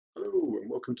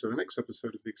welcome to the next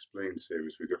episode of the Explain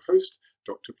series with your host,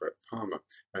 Dr. Bret Palmer.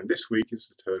 And this week is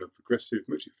the turn of progressive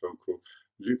multifocal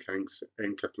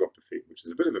leukoencephalopathy, which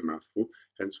is a bit of a mouthful,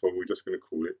 hence why we're just going to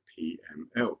call it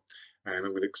PML. And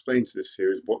I'm going to explain to this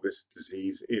series what this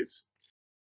disease is.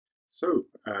 So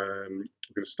I'm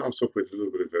going to start off with a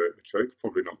little bit of a joke,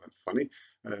 probably not that funny.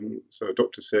 So a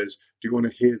doctor says, do you want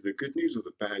to hear the good news or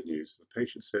the bad news? The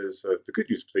patient says, the good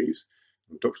news, please.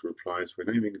 And the doctor replies,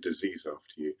 we're naming a disease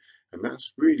after you. And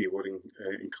that's really what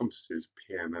encompasses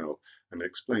PML, and I'll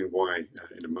explain why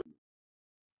in a moment.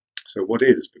 So what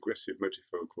is progressive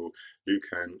multifocal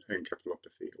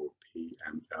leukoencephalopathy, or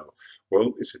PML?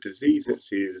 Well, it's a disease that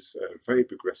is very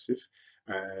progressive.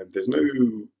 There's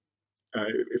no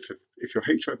if you're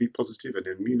HIV positive and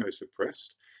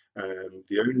immunosuppressed,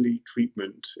 the only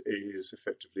treatment is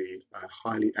effectively a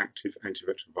highly active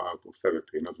antiretroviral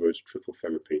therapy, in other words, triple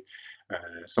therapy.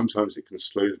 Sometimes it can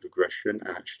slow the progression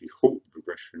and actually halt the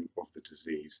progression of the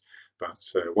disease, but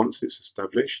once it's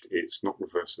established, it's not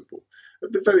reversible.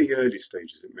 At the very early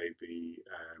stages, it may be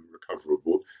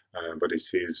recoverable, but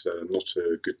it is not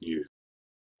good news.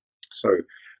 So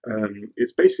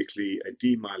it's basically a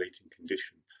demyelinating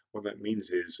condition. What that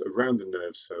means is around the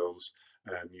nerve cells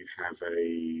you have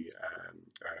a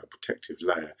protective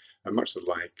layer, much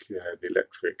like the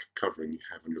electric covering you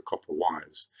have on your copper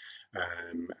wires.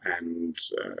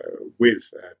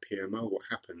 With PML, what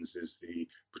happens is the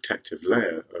protective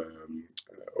layer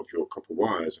of your copper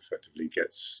wires effectively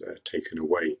gets taken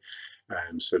away.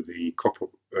 So the copper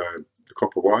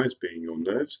wires being your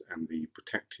nerves, and the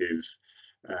protective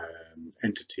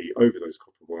entity over those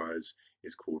copper wires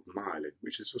is called myelin,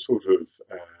 which is a sort of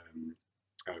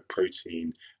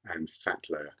protein and fat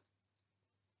layer.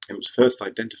 It was first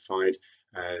identified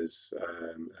as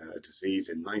a disease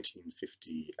in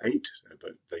 1958,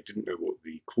 but they didn't know what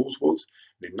the cause was.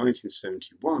 And in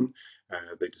 1971,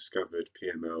 they discovered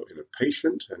PML in a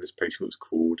patient, and this patient was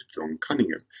called John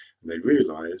Cunningham. And they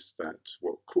realized that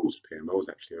what caused PML was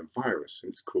actually a virus,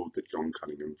 and it's called the John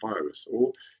Cunningham virus,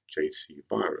 or JC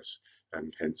virus,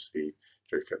 and hence the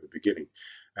joke at the beginning.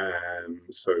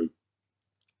 So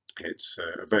it's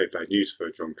very bad news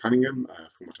for John Cunningham.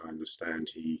 From what I understand,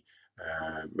 he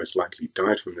most likely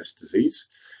died from this disease.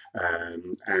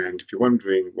 And if you're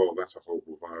wondering, well, that's a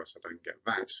horrible virus, I don't get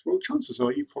that. Well, chances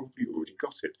are you probably already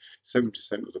got it.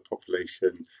 70% of the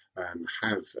population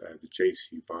have the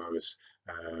JC virus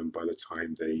by the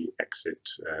time they exit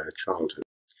childhood.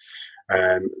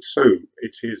 So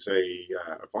it is a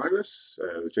virus,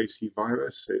 the JC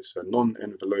virus. It's a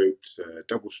non-enveloped,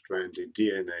 double-stranded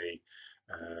DNA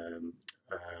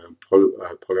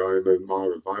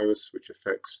polyomavirus, which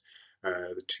affects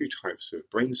the two types of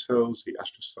brain cells, the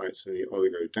astrocytes and the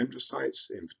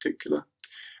oligodendrocytes in particular.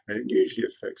 And it usually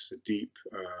affects the deep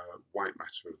white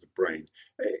matter of the brain.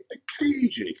 It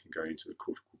occasionally can go into the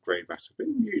cortical grey matter, but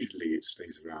usually it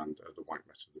stays around the white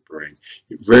matter of the brain.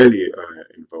 It rarely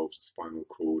involves the spinal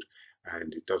cord,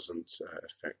 and it doesn't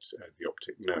affect the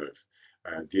optic nerve.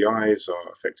 The eyes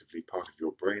are effectively part of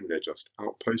your brain. They're just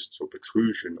outposts or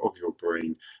protrusion of your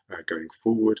brain going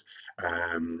forward.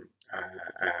 And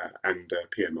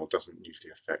PML doesn't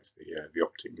usually affect the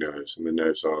optic nerves, and the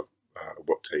nerves are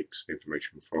what takes the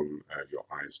information from your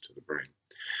eyes to the brain.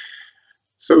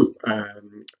 So,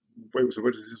 where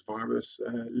does this virus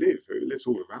live? It lives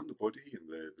all around the body, in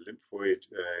the lymphoid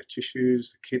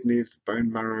tissues, the kidneys, the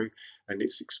bone marrow, and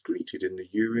it's excreted in the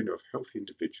urine of healthy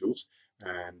individuals,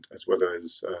 and as well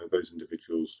as those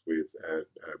individuals with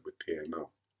PML.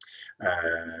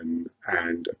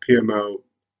 And PML,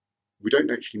 we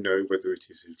don't actually know whether it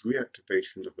is a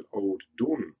reactivation of an old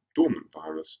dormant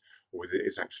virus, or whether it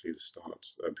is actually the start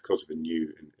because of a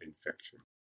new infection.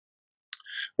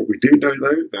 What we do know,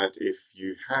 though, that if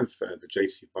you have the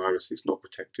JC virus, it's not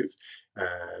protective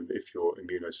if you're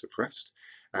immunosuppressed.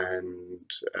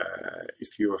 And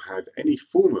if you have any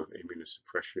form of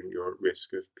immunosuppression, you're at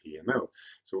risk of PML.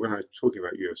 So when I'm talking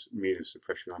about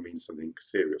immunosuppression, I mean something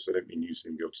serious. I don't mean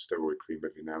using the odd steroid cream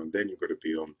every now and then. You've got to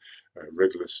be on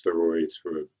regular steroids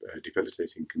for a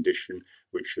debilitating condition,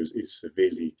 which is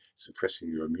severely suppressing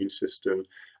your immune system.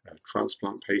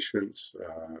 Transplant patients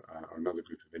are another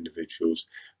group of individuals,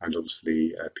 and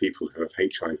obviously people who have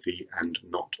HIV and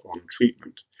not on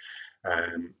treatment.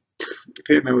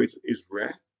 PML is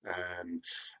rare,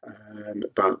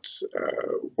 but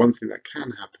one thing that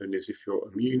can happen is if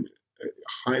you're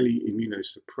highly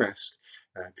immunosuppressed,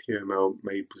 PML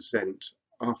may present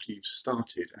after you've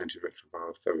started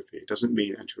antiretroviral therapy. It doesn't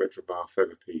mean antiretroviral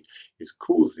therapy is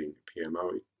causing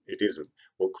PML. it isn't.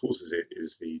 What causes it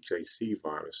is the JC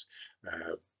virus,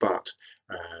 but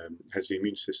as the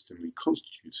immune system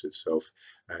reconstitutes itself,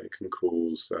 it can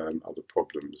cause other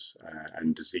problems,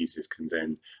 and diseases can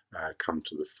then come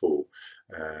to the fore.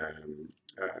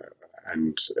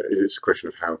 And it's a question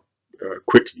of how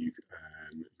quickly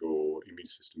your immune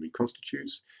system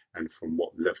reconstitutes, and from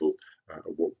what level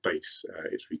or what base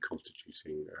it's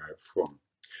reconstituting from.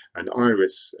 And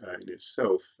IRIS in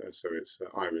itself, so it's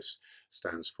IRIS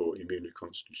stands for immune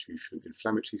reconstitution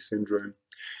inflammatory syndrome,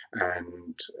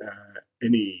 and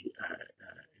any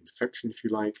infection, if you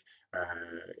like,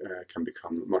 can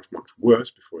become much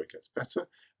worse before it gets better,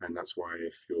 and that's why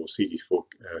if your CD4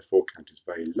 count is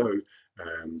very low,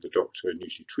 the doctor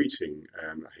usually treating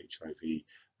a HIV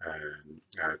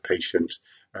patient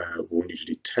will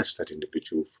usually test that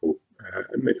individual for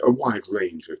a wide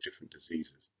range of different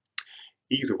diseases.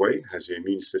 Either way, as your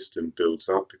immune system builds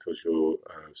up because you're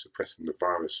suppressing the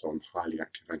virus on highly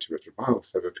active antiretroviral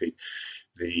therapy,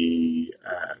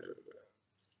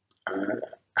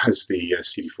 as the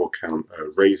CD4 count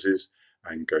raises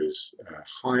and goes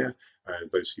higher,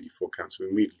 those CD4 counts are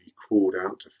immediately called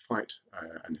out to fight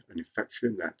an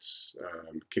infection that's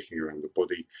kicking around the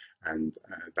body, and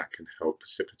that can help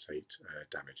precipitate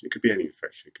damage. It could be any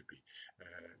infection. It could be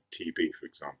TB, for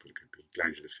example. It could be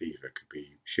glandular fever. It could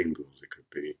be shingles. It could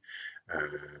be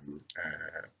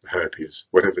herpes,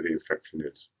 whatever the infection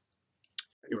is.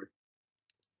 Anyway.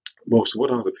 Well, so what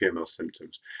are the PML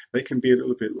symptoms? They can be a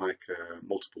little bit like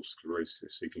multiple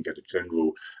sclerosis. So you can get a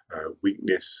general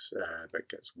weakness that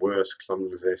gets worse,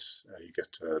 clumsiness, you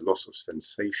get loss of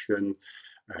sensation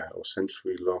or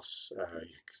sensory loss.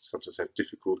 You sometimes have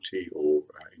difficulty or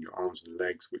in your arms and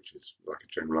legs, which is like a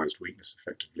generalized weakness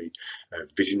effectively.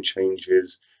 Vision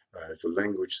changes, your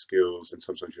language skills, and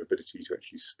sometimes your ability to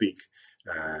actually speak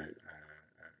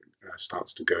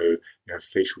starts to go. You have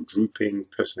facial drooping,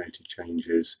 personality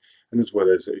changes, and as well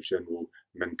as a general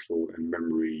mental and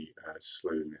memory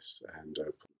slowness and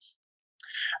problems.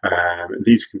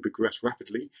 These can progress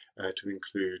rapidly to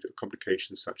include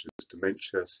complications such as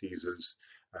dementia, seizures,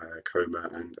 coma,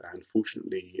 and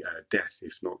unfortunately death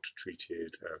if not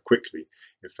treated quickly.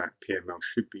 In fact, PML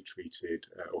should be treated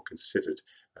or considered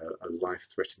a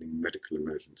life-threatening medical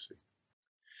emergency.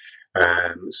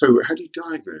 So how do you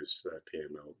diagnose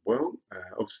PML? Well,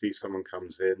 obviously someone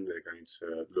comes in, they're going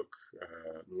to look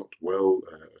not well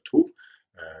at all.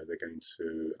 They're going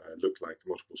to look like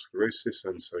multiple sclerosis,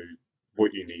 and so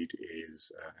what you need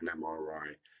is an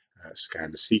MRI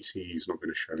scan. The CT is not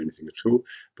going to show anything at all,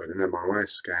 but an MRI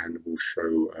scan will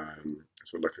show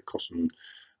sort of like a cotton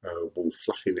wool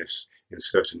fluffiness in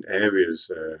certain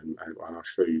areas, and I'll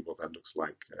show you what that looks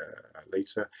like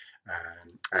later.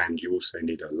 And you also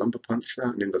need a lumbar puncture,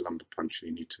 and in the lumbar puncture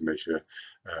you need to measure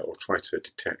or try to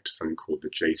detect something called the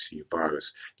JC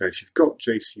virus. Now, if you've got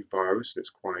JC virus, it's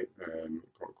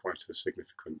got quite a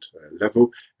significant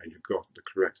level, and you've got the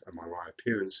correct MRI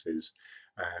appearances,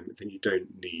 then you don't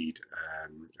need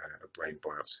a brain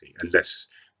biopsy unless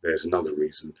there's another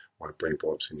reason why brain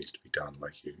biopsy needs to be done,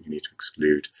 like you need to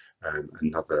exclude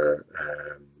another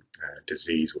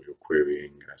disease, or you're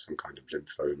querying some kind of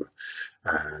lymphoma.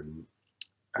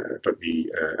 But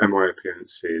the MRI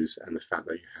appearances and the fact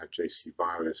that you have JC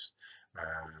virus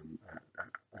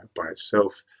by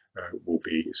itself will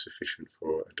be sufficient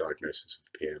for a diagnosis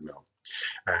of PML.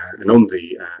 And on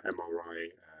the MRI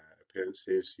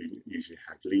appearances, you usually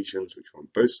have lesions which are on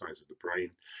both sides of the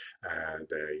brain,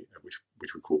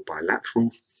 which we call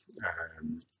bilateral.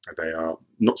 They are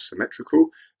not symmetrical,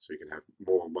 so you can have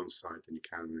more on one side than you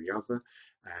can on the other.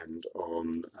 And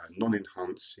on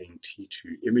non-enhancing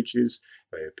T2 images,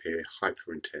 they appear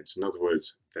hyper-intense. In other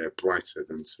words, they're brighter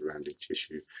than surrounding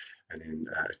tissue. And in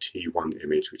a T1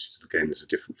 image, which is again is a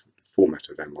different format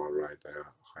of MRI, they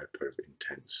are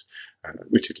hyper-intense.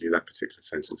 Admittedly, that particular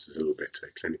sentence is a little bit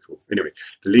clinical. Anyway,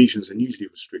 the lesions are usually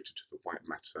restricted to the white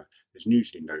matter. There's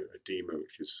usually no edema,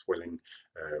 which is swelling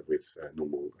with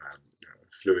normal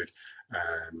fluid.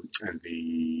 And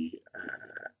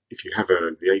if you have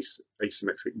the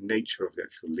asymmetric nature of the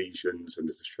actual lesions, and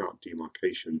there's a sharp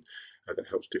demarcation that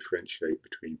helps differentiate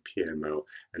between PML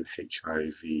and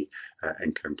HIV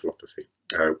encephalopathy.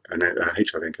 And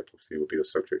HIV encephalopathy will be the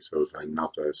subject of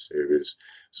another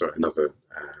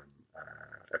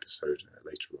episode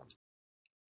later on.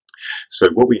 So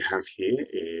what we have here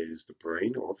is the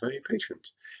brain of a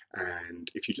patient, and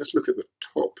if you just look at the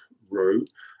top row,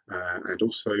 and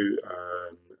also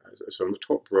so on the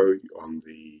top row on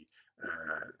the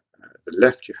the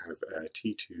left you have a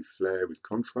T2 flare with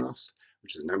contrast,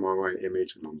 which is an MRI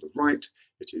image, and on the right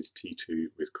it is T2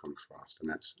 with contrast, and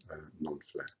that's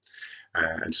non-flare.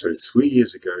 And so 3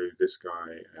 years ago, this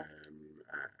guy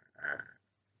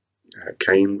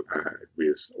came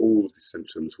with all the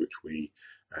symptoms which we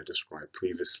described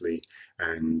previously,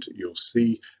 and you'll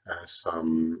see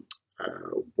some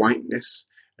whiteness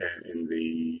in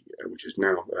the which is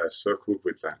now circled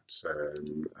with that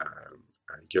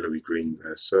yellowy green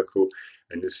circle,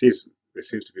 and this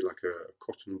seems to be like a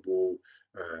cotton ball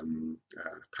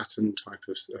pattern type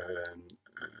of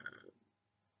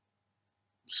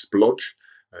splodge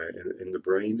in the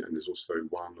brain, and there's also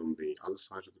one on the other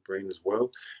side of the brain as well.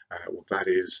 Well, that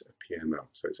is a PML.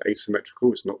 So it's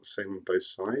asymmetrical, it's not the same on both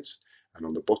sides. And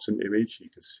on the bottom image, you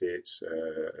can see it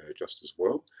just as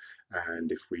well.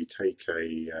 And if we take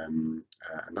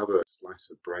another slice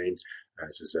of brain,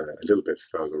 this is a little bit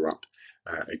further up,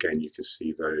 again, you can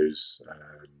see those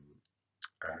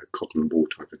cotton ball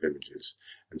type of images.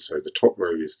 And so the top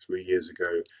row is 3 years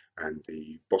ago, and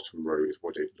the bottom row is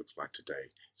what it looks like today.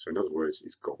 So in other words,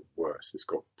 it's got worse, it's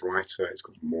got brighter, it's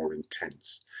got more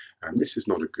intense. And this is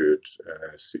not a good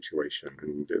situation,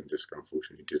 and this guy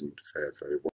unfortunately didn't fare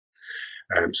very well.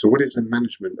 So what is the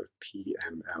management of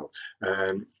PML?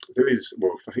 There is,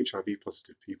 well, for HIV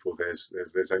positive people,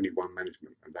 there's only one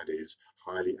management, and that is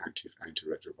highly active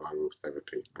antiretroviral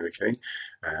therapy. Okay,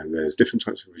 and there's different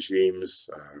types of regimes.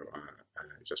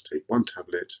 Just take one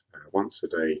tablet once a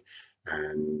day,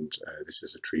 and this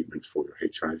is a treatment for your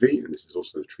HIV, and this is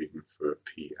also the treatment for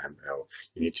PML.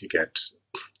 You need to get to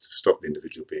stop the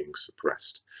individual being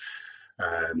suppressed.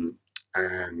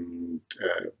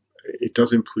 It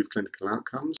does improve clinical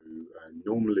outcomes.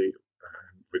 Normally,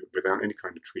 without any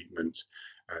kind of treatment,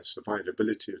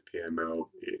 survivability of PML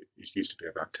it used to be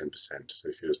about 10%. So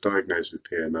if you was diagnosed with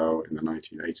PML in the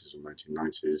 1980s or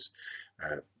 1990s,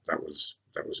 that was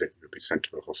it. You would be sent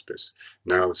to a hospice.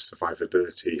 Now the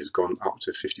survivability has gone up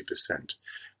to 50%.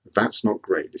 That's not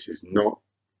great. This is not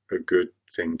a good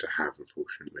thing to have,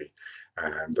 unfortunately.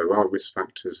 There are risk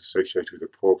factors associated with a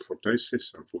poor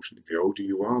prognosis. Unfortunately, the older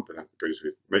you are, but that goes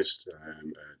with most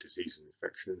disease and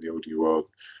infection. The older you are,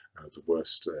 the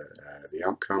worse the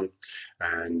outcome,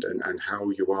 and how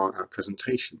you are at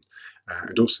presentation.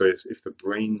 And also, if the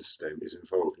brain stem is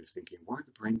involved, you're thinking, why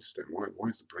the brain stem? Why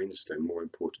is the brain stem more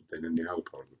important than any other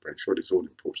part of the brain? Sure, it's all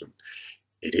important.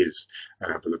 It is,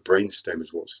 but the brainstem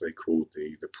is what they call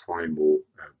the primal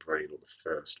brain, or the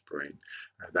first brain.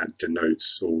 That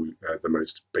denotes all the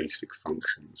most basic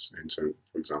functions, and so,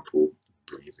 for example,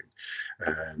 breathing.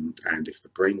 And if the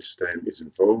brainstem is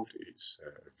involved, it's a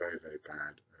very, very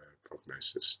bad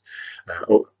prognosis.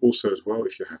 Also, as well,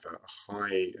 if you have a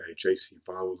high JC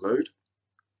viral load,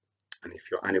 and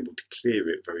if you're unable to clear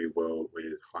it very well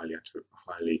with highly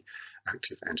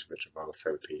active antiretroviral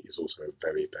therapy, is also a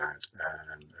very bad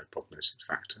prognostic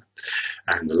factor.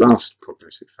 And the last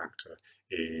prognostic factor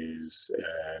is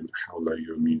how low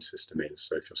your immune system is.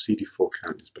 So if your CD4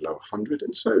 count is below 100,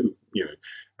 and so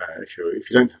if you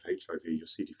don't have HIV, your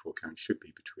CD4 count should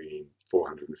be between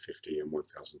 450 and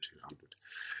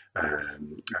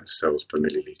 1,200 cells per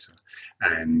milliliter.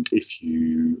 And if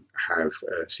you have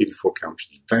a CD4 count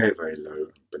which is very, very low,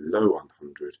 below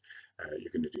 100,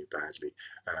 you're going to do badly.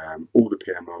 All the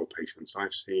PML patients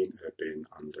I've seen have been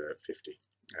under 50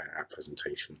 at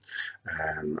presentation.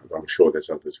 I'm sure there's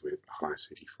others with higher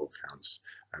CD4 counts,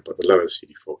 but the lower the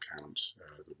CD4 count,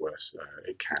 the worse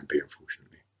it can be,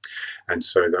 unfortunately. And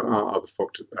so there are other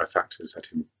factors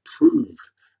that improve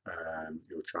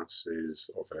your chances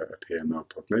of a PML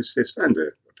prognosis, and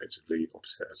they're effectively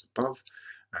opposite as above.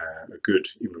 A good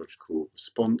immunological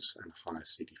response and higher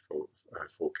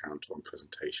CD4 count on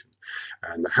presentation.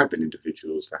 And there have been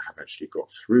individuals that have actually got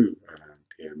through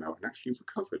PML and actually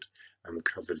recovered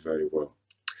very well.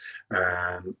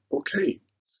 Okay,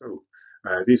 so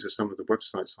these are some of the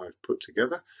websites I've put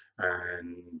together,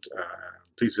 and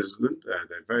please visit them.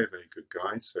 They're very, very good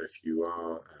guides. So if you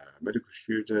are a medical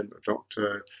student, a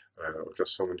doctor, or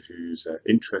just someone who's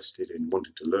interested in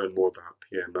wanting to learn more about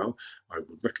PML, I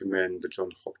would recommend the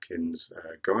Johns Hopkins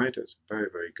guide. It's very,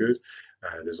 very good.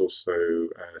 There's also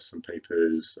some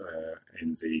papers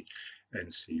in the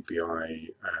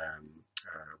NCBI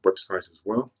website as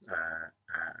well.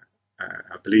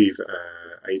 I believe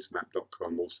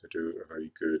AIDSmap.com also do a very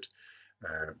good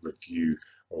review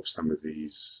of some of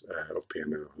these of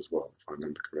PML as well, if I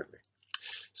remember correctly.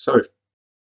 So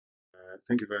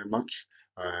thank you very much.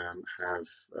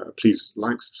 Please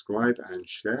like, subscribe and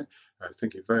share.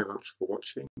 Thank you very much for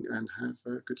watching, and have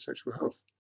good sexual health.